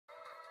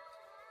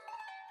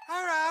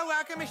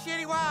Welcome to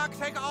Shitty Walk.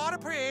 Take an order,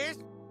 please.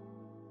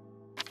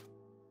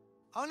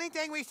 Only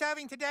thing we're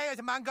serving today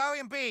is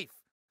Mongolian beef.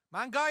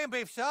 Mongolian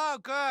beef, so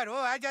good. Oh,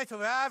 I just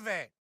love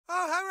it.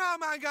 Oh, hello,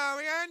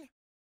 Mongolian.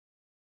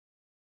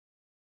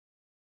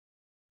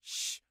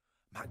 Shh.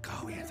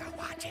 Mongolians are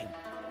watching.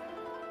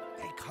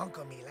 They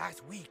conquered me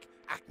last week.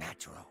 Act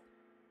natural.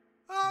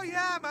 Oh,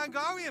 yeah,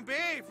 Mongolian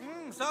beef.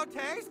 So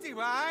tasty,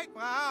 right?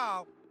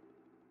 Wow.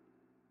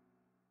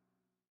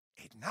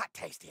 It's not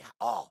tasty at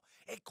all.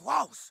 It's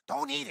gross.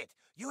 Don't eat it.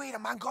 You eat a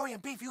Mongolian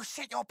beef, you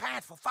shit your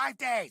pants for 5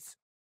 days.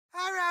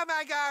 Hello,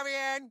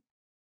 Mongolian.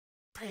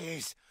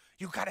 Please,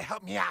 you gotta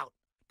help me out.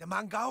 The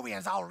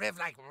Mongolians all live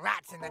like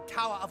rats in the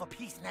tower of a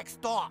piece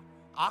next door.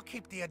 I'll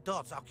keep the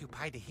adults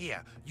occupied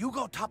here. You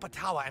go top a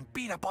tower and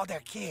beat up all their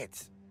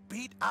kids.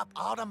 Beat up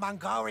all the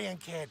Mongolian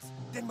kids.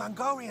 Then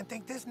Mongolians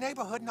think this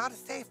neighborhood not a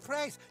safe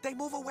place. They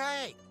move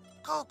away.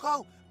 Go,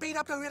 go, beat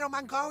up the little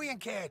Mongolian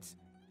kids.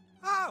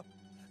 Oh,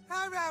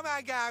 hello,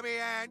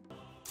 Mongolian.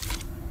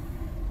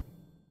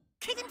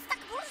 Chicken stuck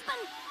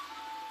husband.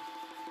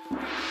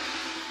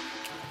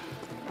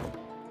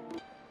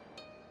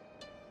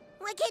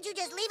 Why can't you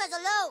just leave us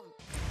alone?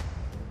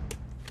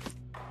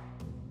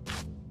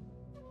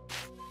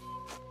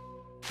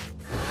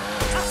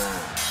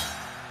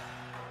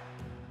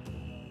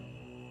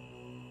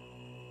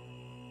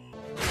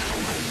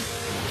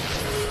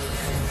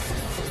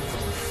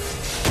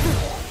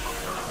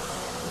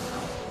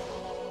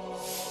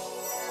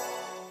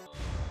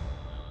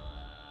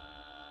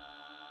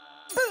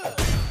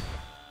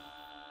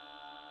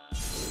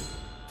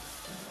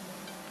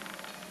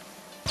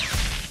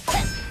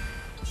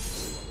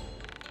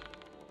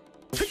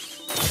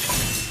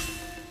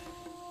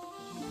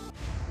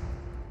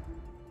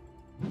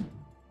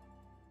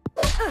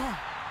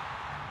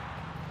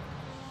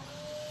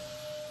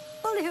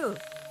 Ballyhoo!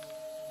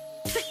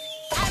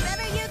 I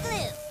rubber your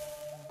glue.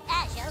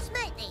 I shall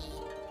smite thee.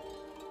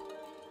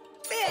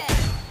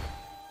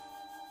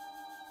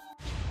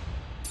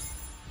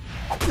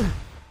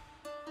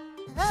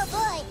 Oh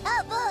boy,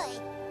 oh boy.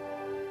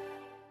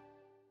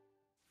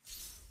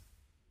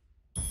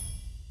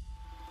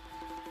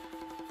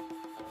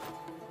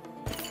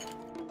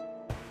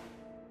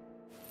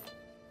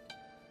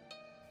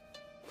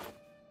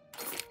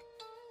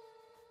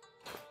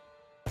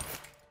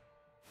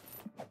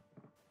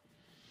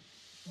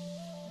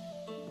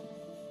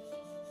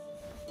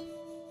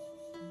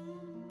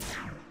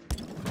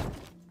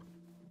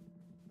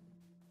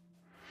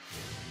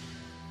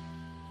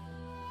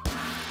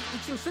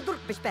 Ik zie ze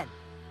druk bespen.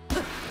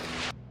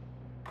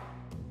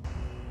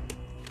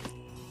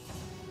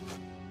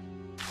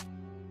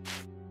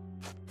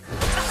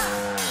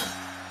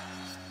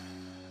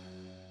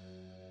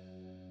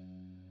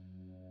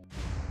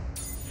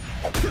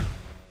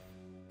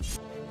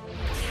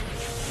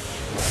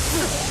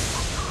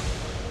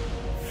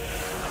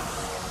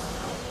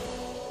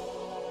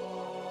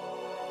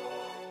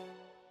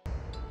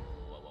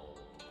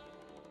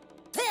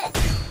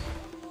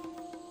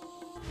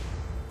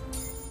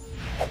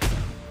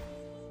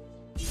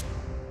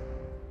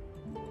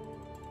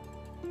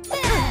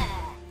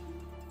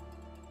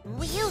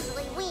 We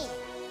usually win.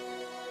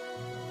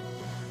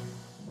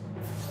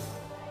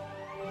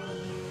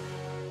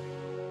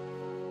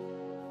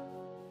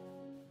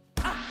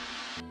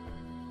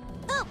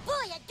 Oh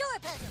boy, a door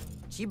puzzle!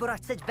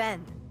 Chiborak such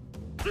band.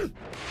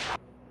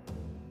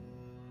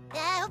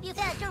 I hope you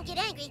fellas don't get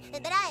angry,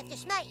 but I have to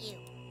smite you.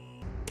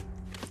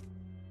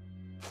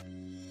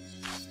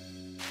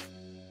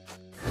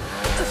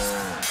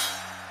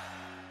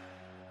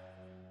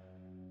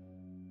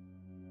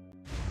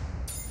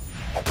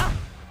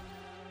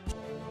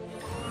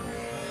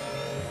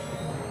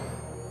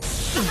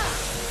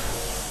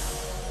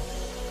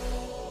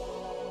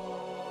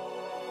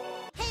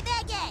 Hey,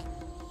 bad guy!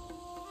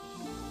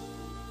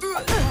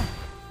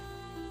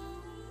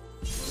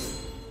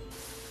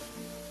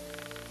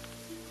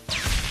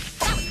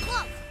 That was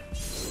close!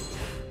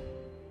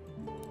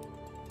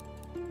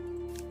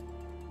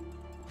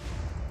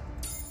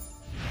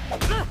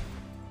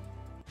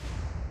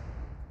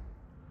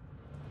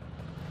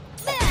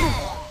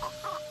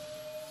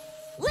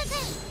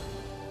 Whippy!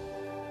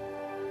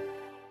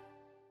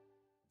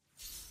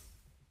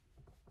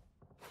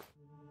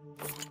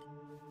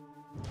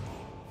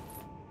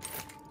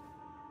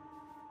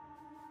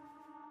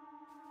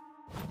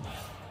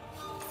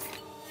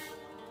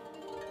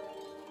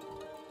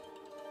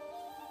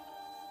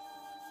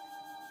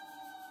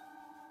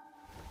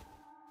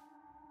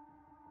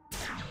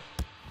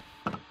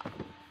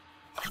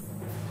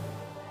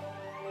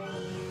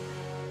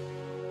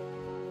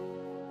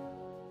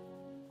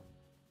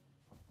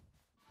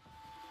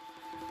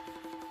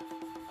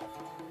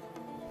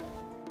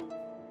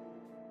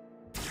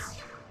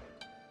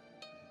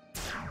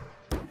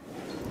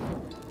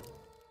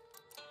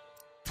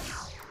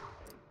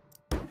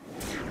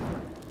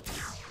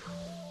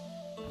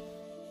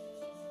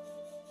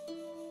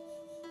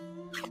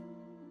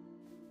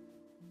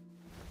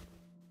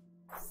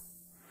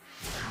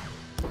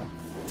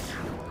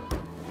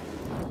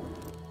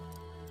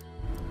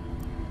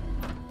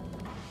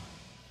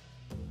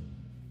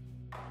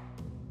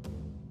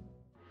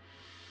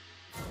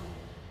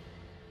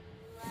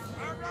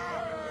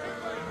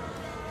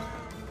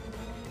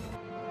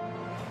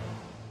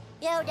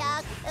 Yo,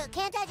 Doc,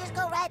 can't I just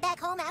go right back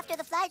home after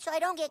the flight so I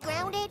don't get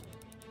grounded?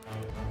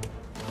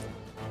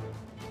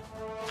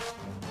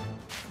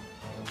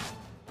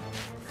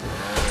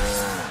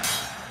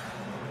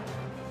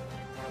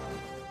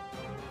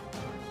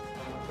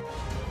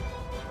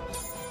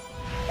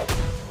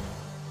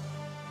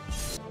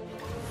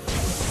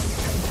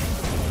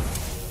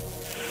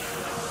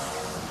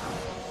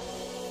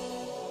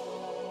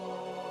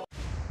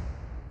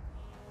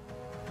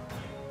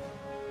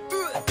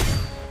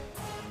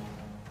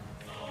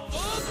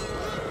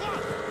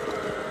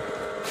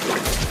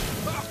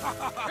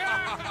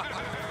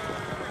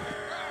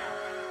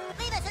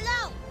 Leave us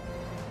alone!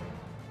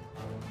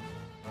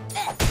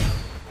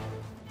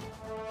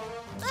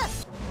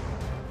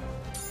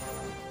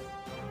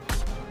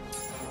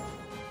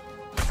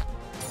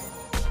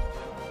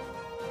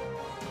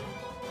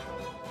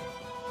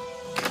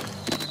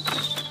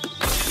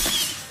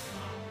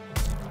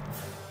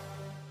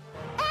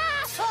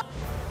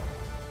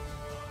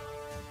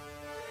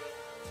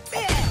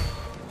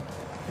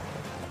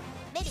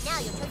 Maybe now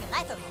you'll turn your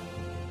life around.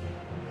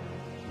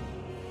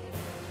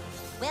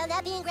 Well,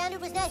 not being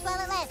grounded was nice while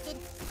it lasted.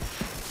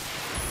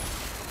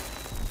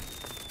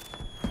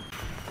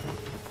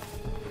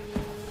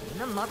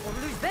 Namak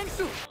ulus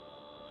bensu.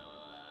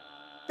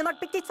 Namak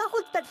pitit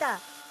sahut tata.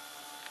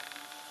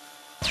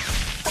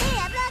 Hey,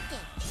 I blocked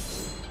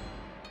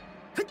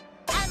it.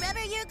 I'm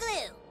rubber, you're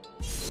glue.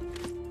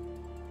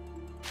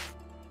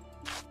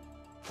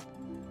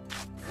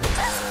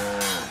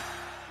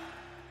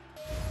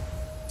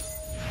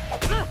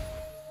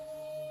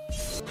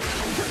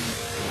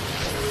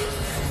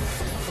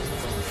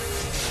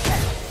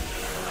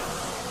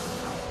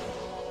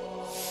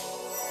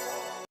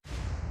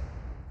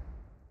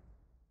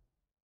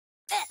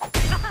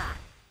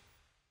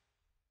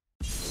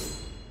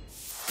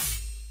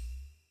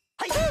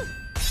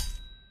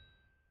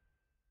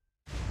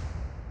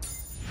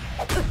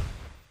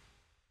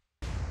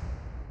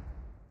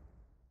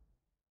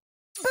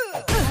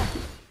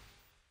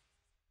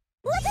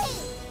 Whoopee!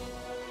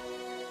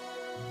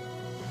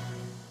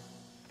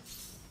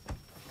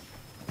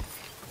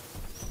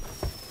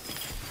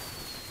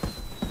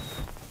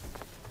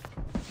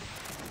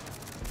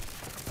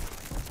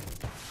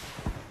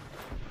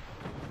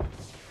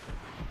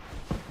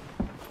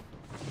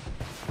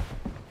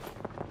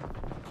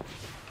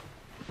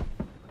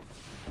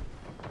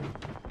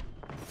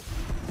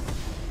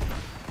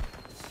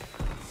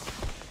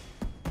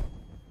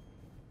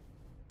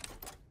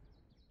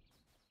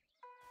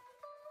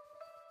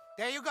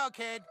 There you go,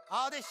 kid.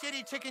 All this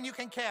shitty chicken you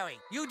can carry.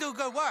 You do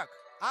good work.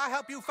 I'll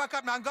help you fuck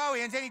up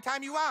Mongolians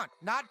anytime you want.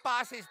 Not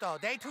bosses, though.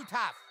 They too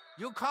tough.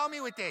 You call me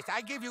with this.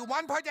 I give you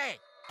one per day.